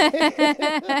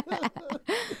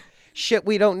 Shit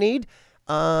we don't need.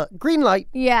 Green light.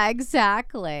 Yeah,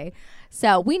 exactly.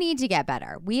 So we need to get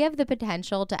better. We have the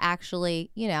potential to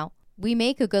actually, we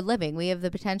make a good living. We have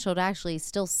the potential to actually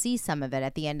still see some of it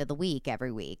at the end of the week,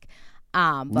 every week.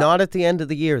 Not at the end of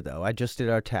the year, though. I just did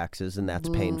our taxes, and that's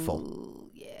painful. Ooh,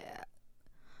 yeah.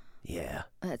 Yeah.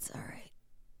 That's all right.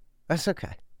 That's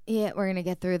okay. Yeah, we're going to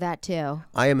get through that, too.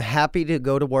 I am happy to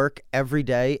go to work every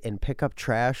day and pick up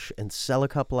trash and sell a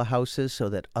couple of houses so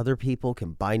that other people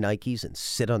can buy Nikes and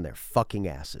sit on their fucking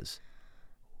asses.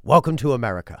 Welcome to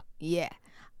America. Yeah.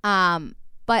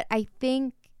 But I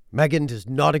think Megan does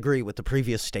not agree with the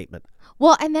previous statement.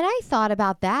 Well, and then I thought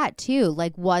about that too.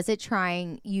 Like, was it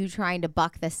trying to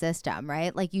buck the system,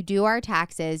 right? Like, you do our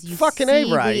taxes, you fucking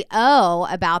see right. we owe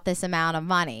about this amount of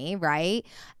money, right?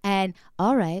 And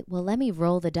all right, well, let me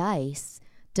roll the dice,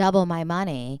 double my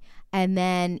money, and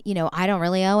then I don't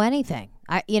really owe anything.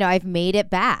 I've made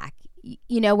it back.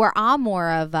 Where I'm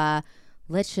more of a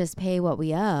let's just pay what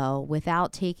we owe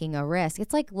without taking a risk.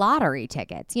 It's like lottery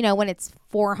tickets. When it's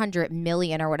 400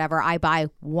 million or whatever, I buy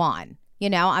one.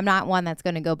 I'm not one that's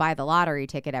going to go buy the lottery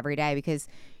ticket every day because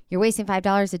you're wasting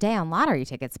 $5 a day on lottery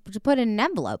tickets. Put it in an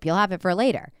envelope. You'll have it for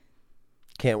later.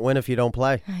 Can't win if you don't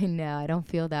play. I know. I don't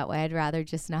feel that way. I'd rather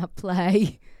just not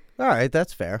play. All right,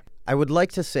 that's fair. I would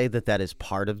like to say that is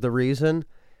part of the reason.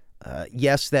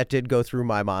 Yes, that did go through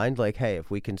my mind. Like, hey,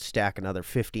 if we can stack another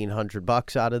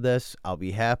 $1,500 out of this, I'll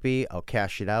be happy. I'll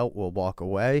cash it out. We'll walk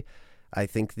away. I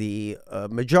think the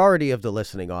majority of the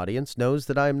listening audience knows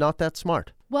that I am not that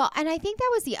smart. Well, and I think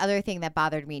that was the other thing that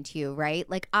bothered me too, right?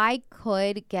 Like I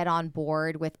could get on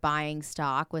board with buying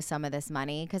stock with some of this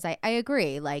money because I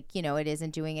agree, like, it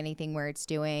isn't doing anything where it's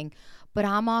doing. But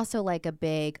I'm also like a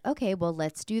big, okay, well,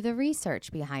 let's do the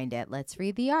research behind it. Let's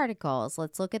read the articles.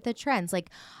 Let's look at the trends. Like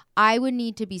I would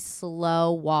need to be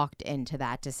slow walked into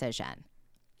that decision.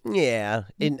 Yeah,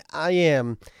 and I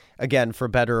am, again, for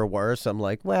better or worse, I'm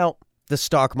like, well, the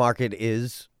stock market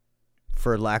is,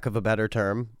 for lack of a better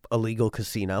term, a legal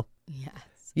casino. Yes.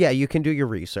 Yeah, you can do your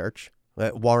research.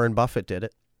 Warren Buffett did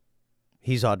it.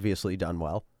 He's obviously done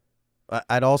well.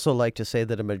 I'd also like to say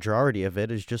that a majority of it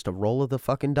is just a roll of the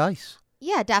fucking dice.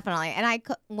 Yeah, definitely. And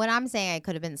when I'm saying I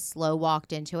could have been slow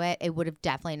walked into it, it would have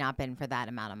definitely not been for that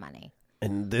amount of money.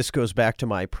 And this goes back to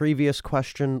my previous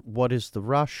question. What is the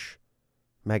rush?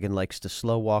 Megan likes to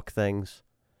slow walk things.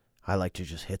 I like to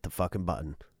just hit the fucking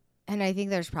button. And I think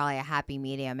there's probably a happy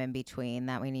medium in between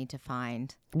that we need to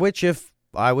find. Which, if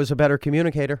I was a better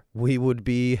communicator, we would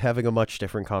be having a much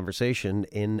different conversation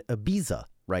in Ibiza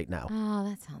right now. Oh,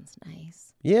 that sounds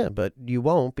nice. Yeah, but you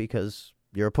won't because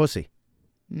you're a pussy.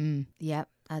 Yep,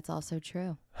 that's also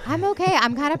true. I'm okay.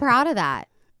 I'm kind of proud of that.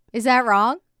 Is that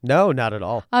wrong? No, not at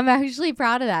all. I'm actually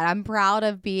proud of that. I'm proud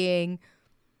of being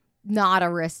not a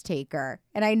risk taker.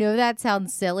 And I know that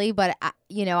sounds silly, but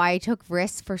I took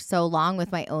risks for so long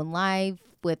with my own life,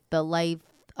 with the life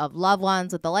of loved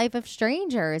ones, with the life of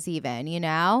strangers even,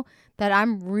 that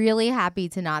I'm really happy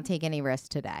to not take any risks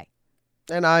today.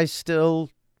 And I still,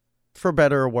 for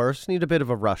better or worse, need a bit of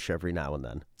a rush every now and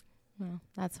then. Well,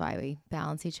 that's why we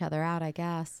balance each other out, I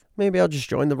guess. Maybe I'll just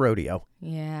join the rodeo.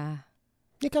 Yeah.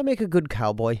 Think I make a good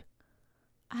cowboy?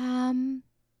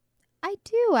 I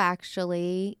do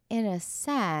actually, in a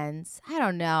sense. I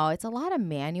don't know. It's a lot of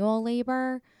manual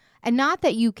labor. And not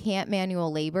that you can't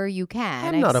manual labor, you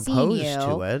can. I'm not I've seen opposed you.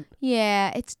 to it.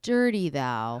 Yeah, it's dirty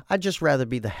though. I'd just rather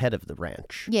be the head of the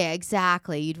ranch. Yeah,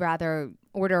 exactly. You'd rather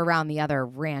order around the other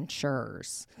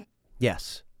ranchers.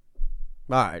 Yes.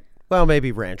 All right. Well,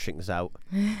 maybe ranching's out.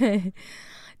 Do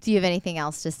you have anything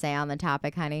else to say on the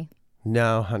topic, honey?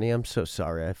 No, honey, I'm so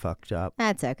sorry I fucked up.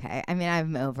 That's okay. I mean,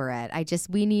 I'm over it.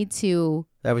 We need to.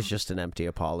 That was just an empty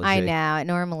apology. I know. It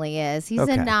normally is. He's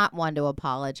Okay. not one to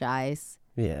apologize.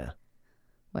 Yeah.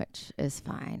 Which is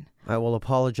fine. I will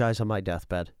apologize on my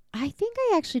deathbed. I think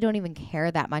I actually don't even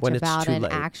care that much When it's about too an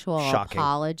late. actual Shocking.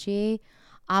 apology.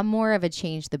 I'm more of a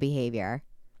change the behavior.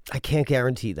 I can't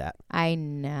guarantee that. I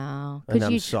know. And Could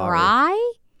I'm you sorry.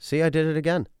 try? See, I did it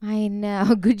again. I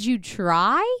know. Could you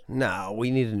try? No, we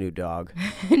need a new dog.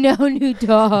 No new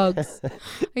dogs.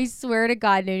 I swear to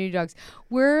God, no new dogs.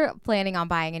 We're planning on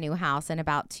buying a new house in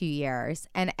about 2 years.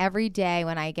 And every day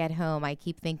when I get home, I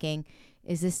keep thinking,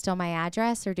 is this still my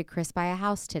address or did Chris buy a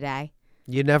house today?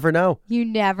 You never know. You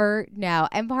never know.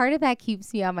 And part of that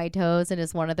keeps me on my toes and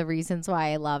is one of the reasons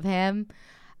why I love him.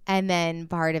 And then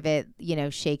part of it,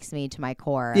 shakes me to my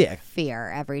core. Yeah. Of fear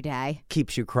every day.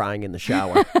 Keeps you crying in the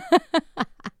shower.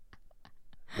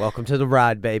 Welcome to the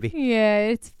ride, baby. Yeah,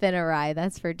 it's been a ride.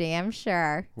 That's for damn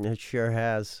sure. It sure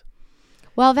has.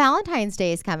 Well, Valentine's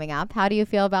Day is coming up. How do you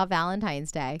feel about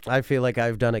Valentine's Day? I feel like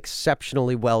I've done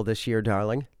exceptionally well this year,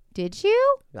 darling. Did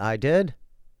you? I did.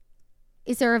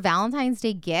 Is there a Valentine's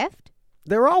Day gift?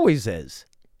 There always is.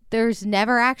 There's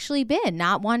never actually been,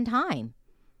 not one time.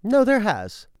 No, there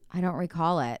has. I don't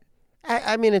recall it.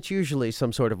 I mean, it's usually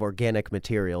some sort of organic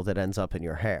material that ends up in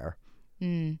your hair.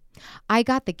 I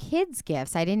got the kids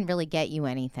gifts. I didn't really get you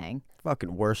anything.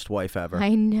 Fucking worst wife ever.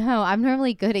 I know. I'm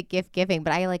normally good at gift giving,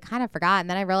 but I kind of forgot. And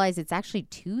then I realized it's actually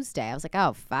Tuesday. I was like,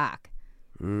 oh, fuck.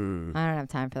 I don't have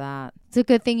time for that. It's a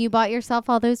good thing you bought yourself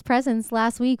all those presents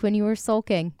last week when you were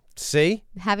sulking. See?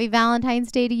 Happy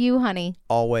Valentine's Day to you, honey.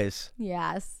 Always.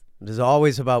 Yes. It is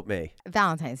always about me.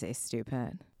 Valentine's Day is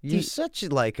stupid. You're such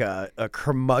like a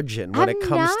curmudgeon when it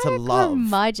comes not to a love.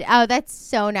 curmudgeon. Oh, that's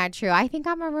so not true. I think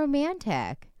I'm a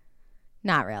romantic.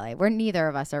 Not really. Neither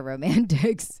of us are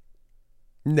romantics.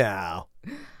 No.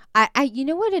 You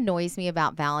know what annoys me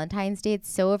about Valentine's Day?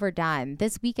 It's so overdone.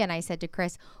 This weekend I said to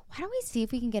Chris, why don't we see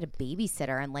if we can get a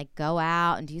babysitter and go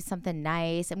out and do something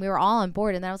nice? And we were all on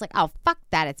board. And then I was like, oh, fuck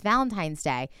that. It's Valentine's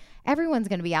Day. Everyone's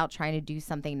going to be out trying to do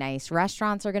something nice.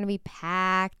 Restaurants are going to be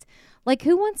packed.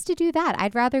 Who wants to do that?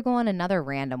 I'd rather go on another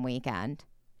random weekend.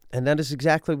 And that is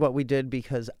exactly what we did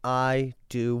because I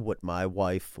do what my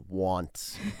wife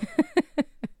wants.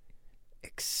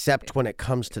 Except when it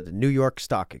comes to the New York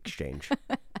Stock Exchange.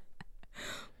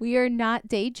 We are not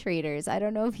day traders. I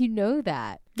don't know if you know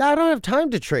that. I don't have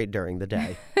time to trade during the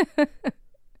day.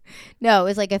 No,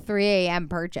 it was a 3 a.m.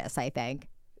 purchase, I think.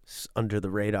 It's under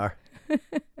the radar.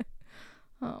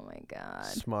 Oh, my God.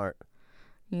 Smart.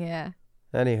 Yeah.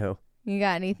 Anywho. You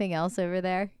got anything else over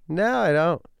there? No, I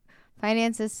don't.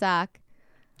 Finances suck.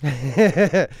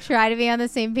 Try to be on the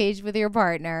same page with your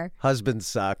partner. Husbands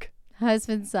suck.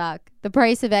 Husbands suck. The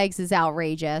price of eggs is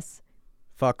outrageous.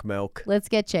 Fuck milk. Let's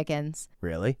get chickens.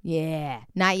 Really? Yeah.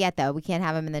 Not yet, though. We can't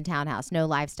have them in the townhouse. No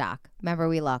livestock. Remember,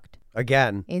 we looked.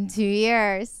 Again. In 2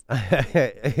 years.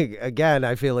 Again,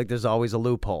 I feel like there's always a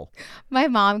loophole. My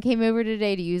mom came over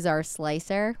today to use our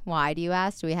slicer. Why, do you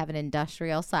ask? Do we have an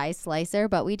industrial size slicer?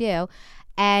 But we do.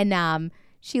 And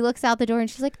she looks out the door and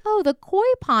she's like, oh, the koi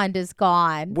pond is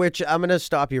gone. Which I'm going to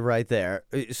stop you right there.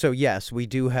 So, yes, we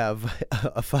do have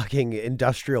a fucking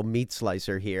industrial meat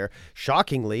slicer here.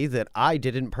 Shockingly, that I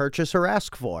didn't purchase or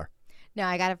ask for. No,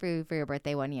 I got it for you for your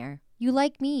birthday one year. You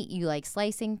like meat. You like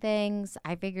slicing things.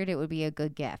 I figured it would be a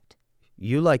good gift.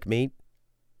 You like meat?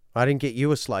 I didn't get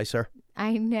you a slicer.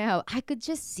 I know. I could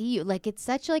just see you. Like, it's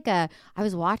such like a... I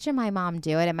was watching my mom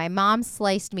do it, and my mom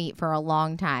sliced meat for a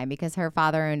long time because her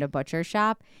father owned a butcher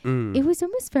shop. It was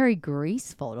almost very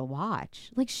graceful to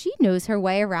watch. Like, she knows her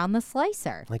way around the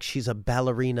slicer. Like she's a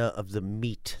ballerina of the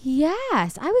meat.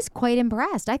 Yes. I was quite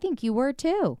impressed. I think you were,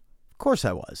 too. Of course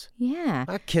I was. Yeah.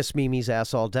 I kiss Mimi's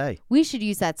ass all day. We should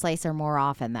use that slicer more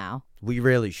often, though. We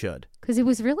really should. Because it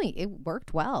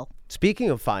worked well. Speaking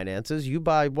of finances, you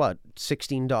buy what,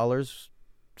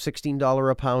 $16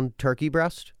 a pound turkey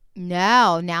breast?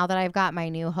 No, now that I've got my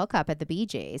new hookup at the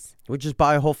BJ's. We just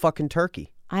buy a whole fucking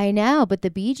turkey. I know, but the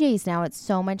BJ's now, it's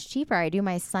so much cheaper. I do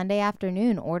my Sunday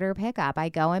afternoon order pickup. I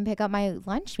go and pick up my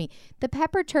lunch meat. The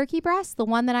pepper turkey breast, the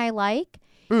one that I like,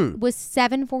 was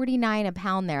 $7.49 a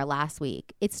pound there last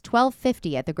week. It's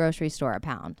 $12.50 at the grocery store a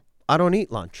pound. I don't eat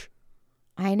lunch.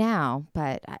 I know,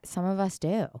 but some of us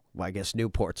do. Well, I guess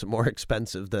Newport's more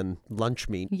expensive than lunch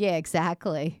meat. Yeah,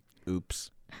 exactly. Oops.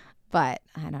 But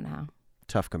I don't know.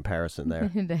 Tough comparison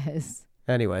there. It is.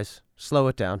 Anyways, slow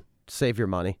it down. Save your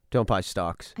money. Don't buy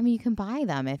stocks. I mean, you can buy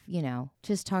them if,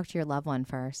 just talk to your loved one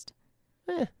first.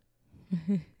 It's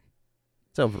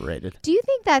overrated. Do you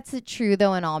think that's true,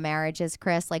 though, in all marriages,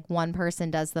 Chris? Like, one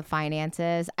person does the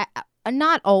finances?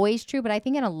 Not always true, but I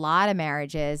think in a lot of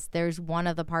marriages, there's one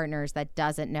of the partners that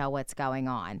doesn't know what's going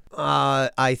on.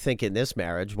 I think in this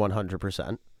marriage,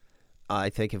 100%. I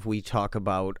think if we talk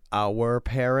about our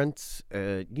parents,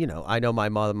 I know my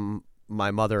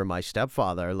mother and my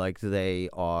stepfather, like they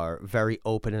are very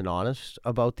open and honest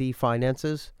about the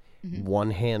finances. Mm-hmm.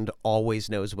 One hand always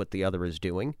knows what the other is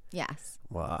doing. Yes.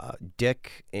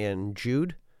 Dick and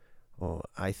Jude,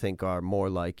 I think, are more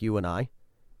like you and I.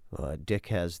 Dick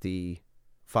has the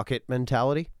fuck it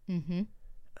mentality. Mm-hmm.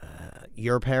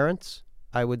 Your parents,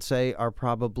 I would say, are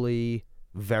probably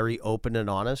very open and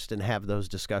honest and have those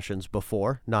discussions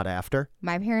before, not after.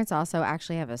 My parents also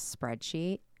actually have a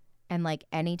spreadsheet. And like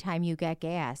anytime you get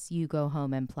gas, you go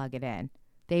home and plug it in.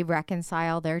 They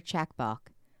reconcile their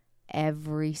checkbook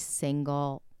every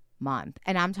single month.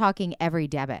 And I'm talking every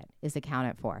debit is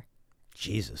accounted for.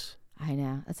 Jesus. I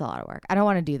know. That's a lot of work. I don't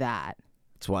want to do that.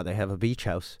 That's why they have a beach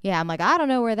house. Yeah, I'm like, I don't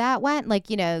know where that went. Like,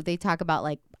 they talk about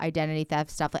like identity theft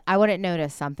stuff. Like, I wouldn't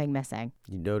notice something missing.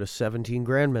 You noticed 17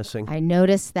 grand missing. I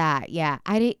noticed that. Yeah.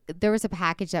 There was a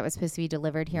package that was supposed to be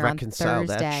delivered here on Thursday.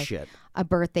 Reconcile that shit. A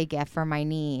birthday gift for my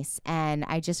niece. And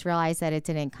I just realized that it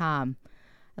didn't come.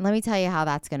 And let me tell you how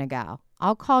that's going to go.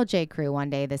 I'll call J. Crew one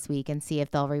day this week and see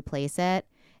if they'll replace it.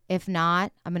 If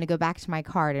not, I'm going to go back to my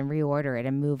card and reorder it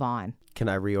and move on. Can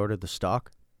I reorder the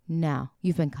stock? No,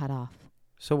 you've been cut off.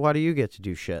 So why do you get to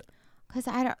do shit? Because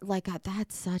I don't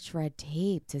that's such red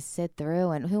tape to sit through.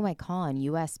 And who am I calling?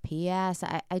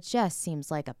 USPS? It just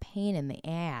seems like a pain in the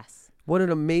ass. What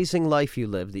an amazing life you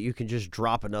live that you can just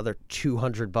drop another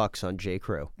 $200 on J.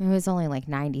 Crew. It was only like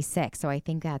 96, so I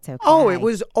think that's okay. Oh, it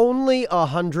was only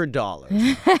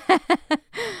 $100.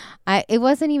 It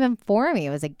wasn't even for me.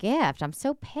 It was a gift. I'm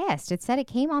so pissed. It said it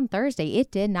came on Thursday. It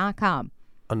did not come.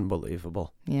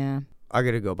 Unbelievable. Yeah. I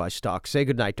gotta go buy stock. Say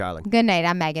goodnight, darling. Good night.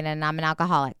 I'm Megan, and I'm an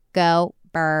alcoholic. Go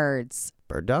Birds.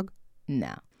 Bird dog?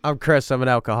 No. I'm Chris. I'm an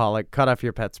alcoholic. Cut off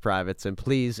your pet's privates. And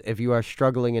please, if you are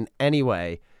struggling in any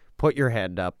way, put your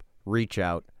hand up, reach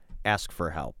out, ask for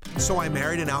help. So I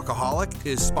Married an Alcoholic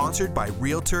is sponsored by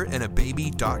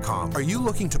RealtorAndABaby.com. Are you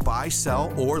looking to buy,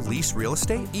 sell, or lease real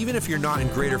estate? Even if you're not in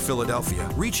Greater Philadelphia,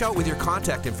 reach out with your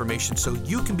contact information so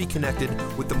you can be connected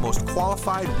with the most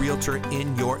qualified realtor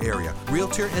in your area.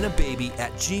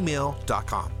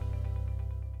 RealtorAndABaby@gmail.com.